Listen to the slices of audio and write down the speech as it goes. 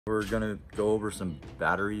We're gonna go over some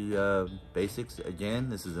battery basics again.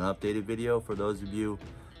 This is an updated video for those of you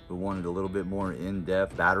who wanted a little bit more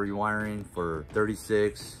in-depth battery wiring for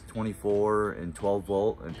 36, 24, and 12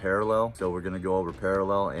 volt and parallel. So we're gonna go over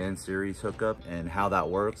parallel and series hookup and how that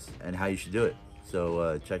works and how you should do it.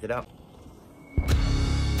 So check it out.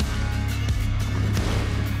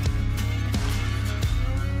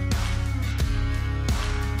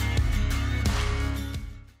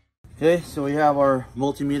 Okay, so we have our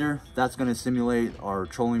multimeter. That's going to simulate our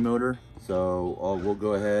trolling motor. So we'll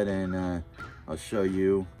go ahead and I'll show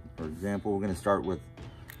you. For example, we're going to start with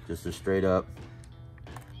just a straight up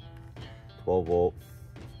 12 volt.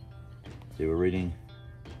 See, we're reading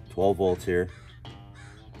 12 volts here.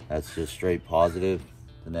 That's just straight positive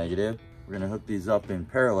to negative. We're going to hook these up in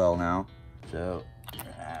parallel now. So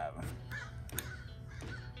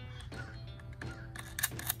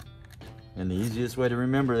and the easiest way to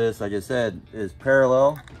remember this, like I said, is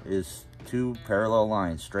parallel is two parallel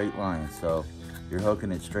lines, straight lines. So you're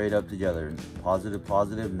hooking it straight up together. Positive,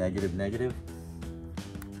 positive, negative, negative.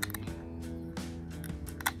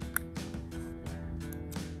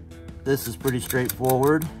 This is pretty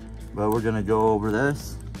straightforward, but we're gonna go over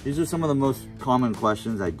this. These are some of the most common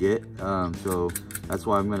questions I get. So that's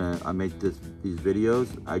why I make these videos.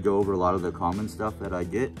 I go over a lot of the common stuff that I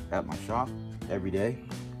get at my shop every day.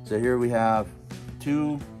 So here we have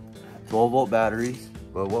two 12 volt batteries,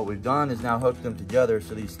 but what we've done is now hooked them together.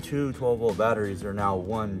 So these two 12 volt batteries are now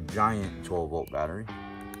one giant 12 volt battery.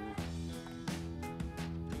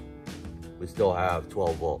 We still have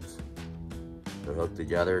 12 volts. They're hooked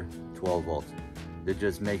together, 12 volts. It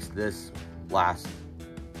just makes this last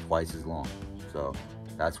twice as long. So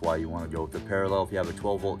that's why you want to go with the parallel. If you have a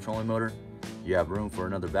 12 volt trolling motor, you have room for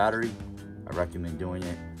another battery, I recommend doing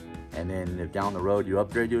it. And then if down the road you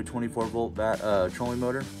upgrade to a 24 volt trolling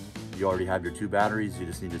motor, you already have your two batteries, you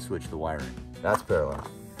just need to switch the wiring. That's parallel.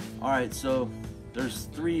 All right, so there's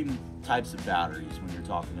three types of batteries when you're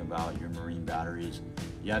talking about your marine batteries.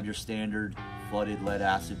 You have your standard flooded lead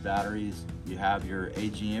acid batteries, you have your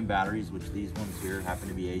AGM batteries, which these ones here happen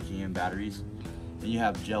to be AGM batteries, and you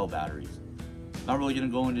have gel batteries. Not really gonna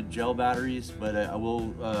go into gel batteries, but I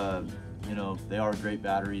will, you know, they are great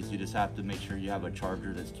batteries. You just have to make sure you have a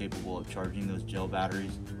charger that's capable of charging those gel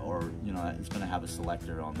batteries, or you know, it's going to have a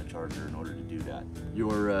selector on the charger in order to do that. Your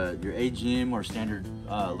AGM or standard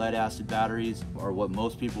lead acid batteries are what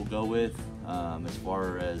most people go with as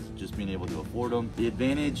far as just being able to afford them. The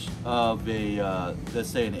advantage of a let's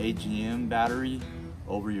say an AGM battery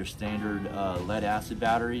over your standard lead acid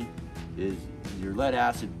battery is your lead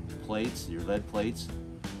acid plates, your lead plates,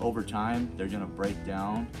 over time they're going to break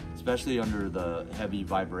down, especially under the heavy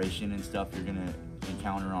vibration and stuff you're going to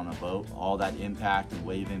encounter on a boat. All that impact and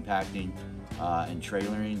wave impacting and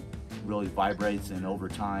trailering really vibrates, and over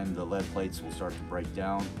time the lead plates will start to break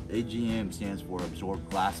down. AGM stands for absorbed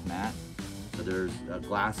glass mat. So there's a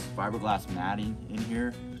fiberglass matting in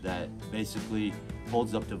here that basically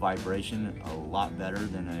holds up to vibration a lot better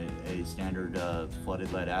than a standard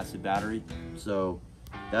flooded lead acid battery. So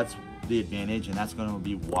that's the advantage, and that's going to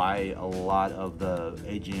be why a lot of the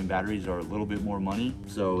AGM batteries are a little bit more money.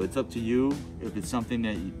 So it's up to you if it's something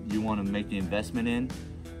that you want to make the investment in.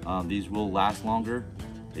 These will last longer.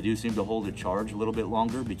 They do seem to hold a charge a little bit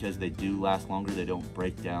longer because they do last longer. They don't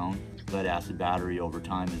break down. Lead acid battery over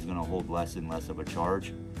time is going to hold less and less of a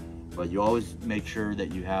charge, but you always make sure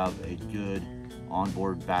that you have a good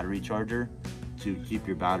onboard battery charger to keep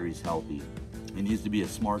your batteries healthy. It needs to be a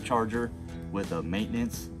smart charger with a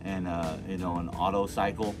maintenance and you know, an auto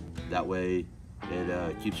cycle. That way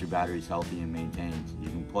it keeps your batteries healthy and maintained. You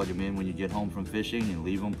can plug them in when you get home from fishing and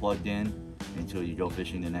leave them plugged in until you go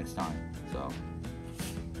fishing the next time. So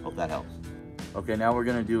hope that helps. Okay, now we're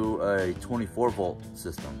gonna do a 24 volt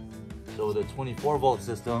system. So with a 24 volt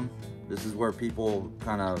system, this is where people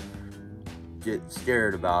kind of get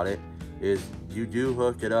scared about it, is you do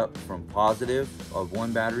hook it up from positive of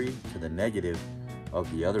one battery to the negative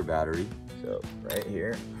of the other battery. So right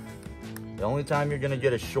here, the only time you're gonna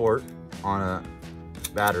get a short on a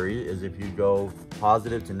battery is if you go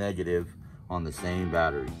positive to negative on the same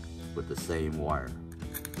battery with the same wire.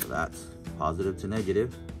 So that's positive to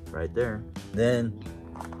negative right there. Then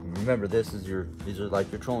remember, these are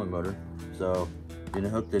like your trolling motor. So you're gonna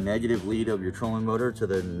hook the negative lead of your trolling motor to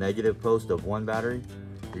the negative post of one battery.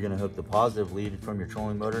 You're gonna hook the positive lead from your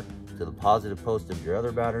trolling motor to the positive post of your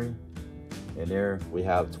other battery. And there we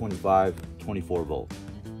have 24 volts.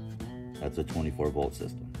 That's a 24 volt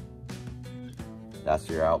system. That's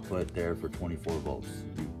your output there for 24 volts.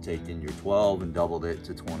 You've taken your 12 and doubled it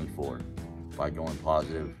to 24 by going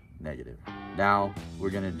positive, negative. Now we're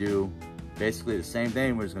gonna do basically the same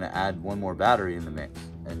thing. We're just gonna add one more battery in the mix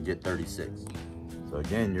and get 36. So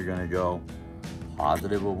again, you're gonna go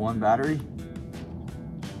positive with one battery,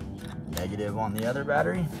 negative on the other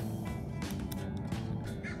battery.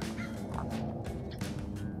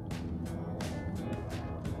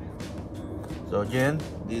 So again,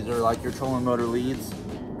 these are like your trolling motor leads.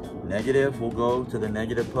 Negative will go to the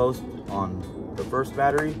negative post on the first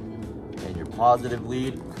battery, and your positive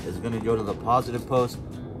lead is going to go to the positive post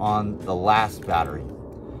on the last battery.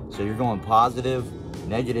 So you're going positive,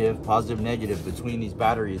 negative between these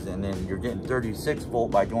batteries, and then you're getting 36 volt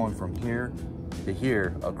by going from here to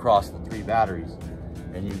here across the 3 batteries.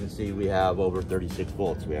 And you can see we have over 36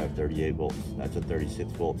 volts. We have 38 volts. That's a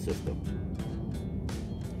 36 volt system.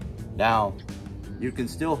 Now, you can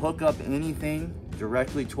still hook up anything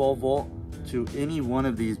directly 12 volt to any one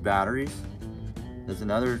of these batteries. There's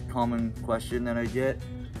another common question that I get.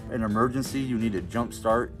 In emergency, you need to jump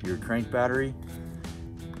start your crank battery.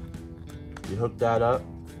 You hook that up,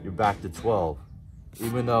 you're back to 12.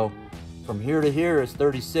 Even though from here to here is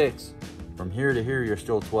 36, from here to here you're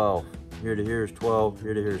still 12. Here to here is 12,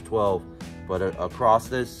 here to here is 12. But across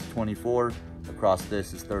this, 24, across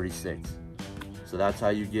this is 36. So that's how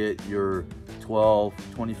you get your 12,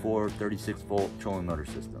 24, 36 volt trolling motor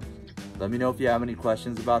systems. Let me know if you have any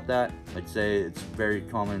questions about that. Like I say, it's a very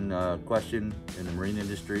common question in the marine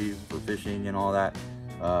industry for fishing and all that,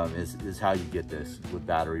 is how you get this with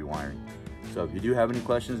battery wiring. So if you do have any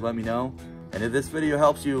questions, let me know. And if this video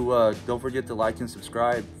helps you, don't forget to like and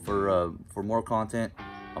subscribe for more content.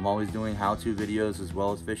 I'm always doing how-to videos as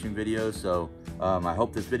well as fishing videos. So I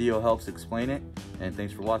hope this video helps explain it, and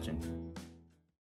thanks for watching.